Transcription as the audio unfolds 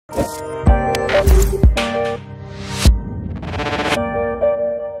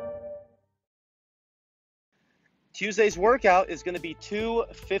Tuesday's workout is going to be two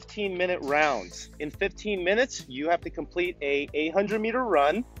 15-minute rounds. In 15 minutes, you have to complete a 800-meter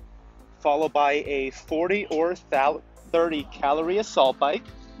run, followed by a 40 or 30 calorie assault bike,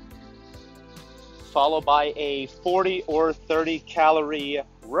 followed by a 40 or 30 calorie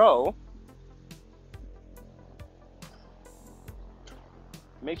row.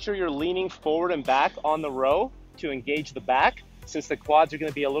 Make sure you're leaning forward and back on the row to engage the back, since the quads are going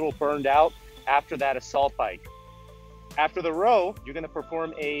to be a little burned out after that assault bike. After the row, you're going to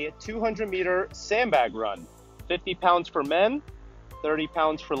perform a 200-meter sandbag run. 50 pounds for men, 30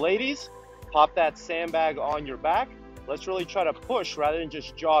 pounds for ladies. Pop that sandbag on your back. Let's really try to push rather than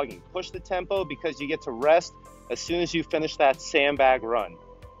just jogging. Push the tempo because you get to rest as soon as you finish that sandbag run.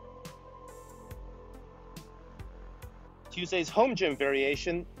 Tuesday's home gym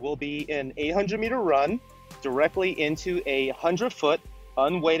variation will be an 800-meter run directly into a 100-foot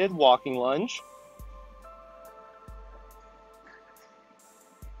unweighted walking lunge.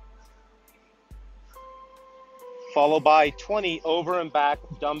 Followed by 20 over and back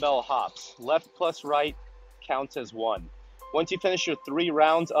dumbbell hops. Left plus right counts as one. Once you finish your 3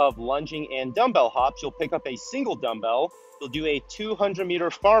 rounds of lunging and dumbbell hops, you'll pick up a single dumbbell. You'll do a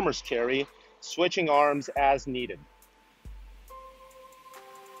 200-meter farmer's carry, switching arms as needed.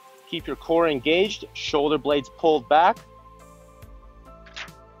 Keep your core engaged, shoulder blades pulled back.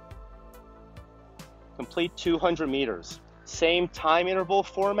 Complete 200 meters. Same time interval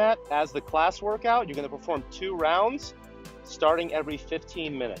format as the class workout. You're going to perform 2 rounds starting every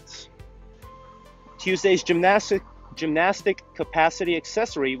 15 minutes. Tuesday's Gymnastic Capacity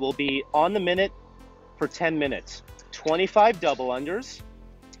Accessory will be on the minute for 10 minutes. 25 double unders.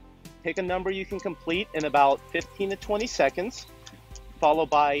 Pick a number you can complete in about 15 to 20 seconds, followed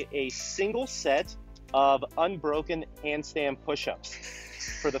by a single set of unbroken handstand push-ups.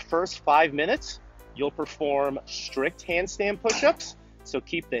 For the first 5 minutes, you'll perform strict handstand push-ups. So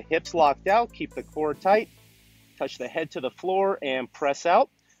keep the hips locked out, keep the core tight, touch the head to the floor and press out.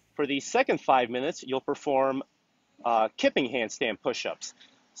 For the second 5 minutes, you'll perform kipping handstand push-ups.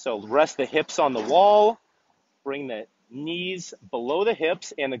 So rest the hips on the wall, bring the knees below the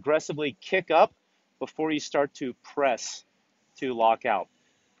hips and aggressively kick up before you start to press to lock out.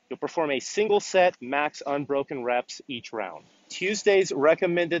 You'll perform a single set, max unbroken reps each round. Tuesday's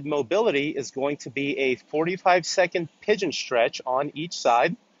recommended mobility is going to be a 45-second pigeon stretch on each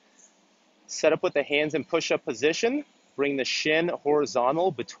side. Set up with the hands in push-up position. Bring the shin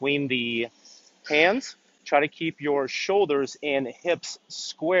horizontal between the hands. Try to keep your shoulders and hips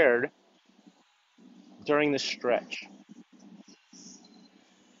squared during the stretch.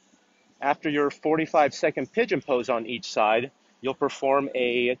 After your 45-second pigeon pose on each side, you'll perform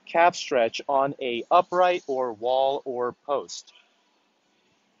a calf stretch on a upright or wall or post.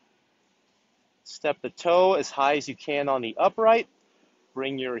 Step the toe as high as you can on the upright.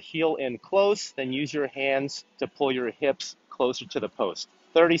 Bring your heel in close, then use your hands to pull your hips closer to the post.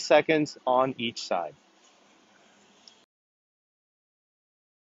 30 seconds on each side.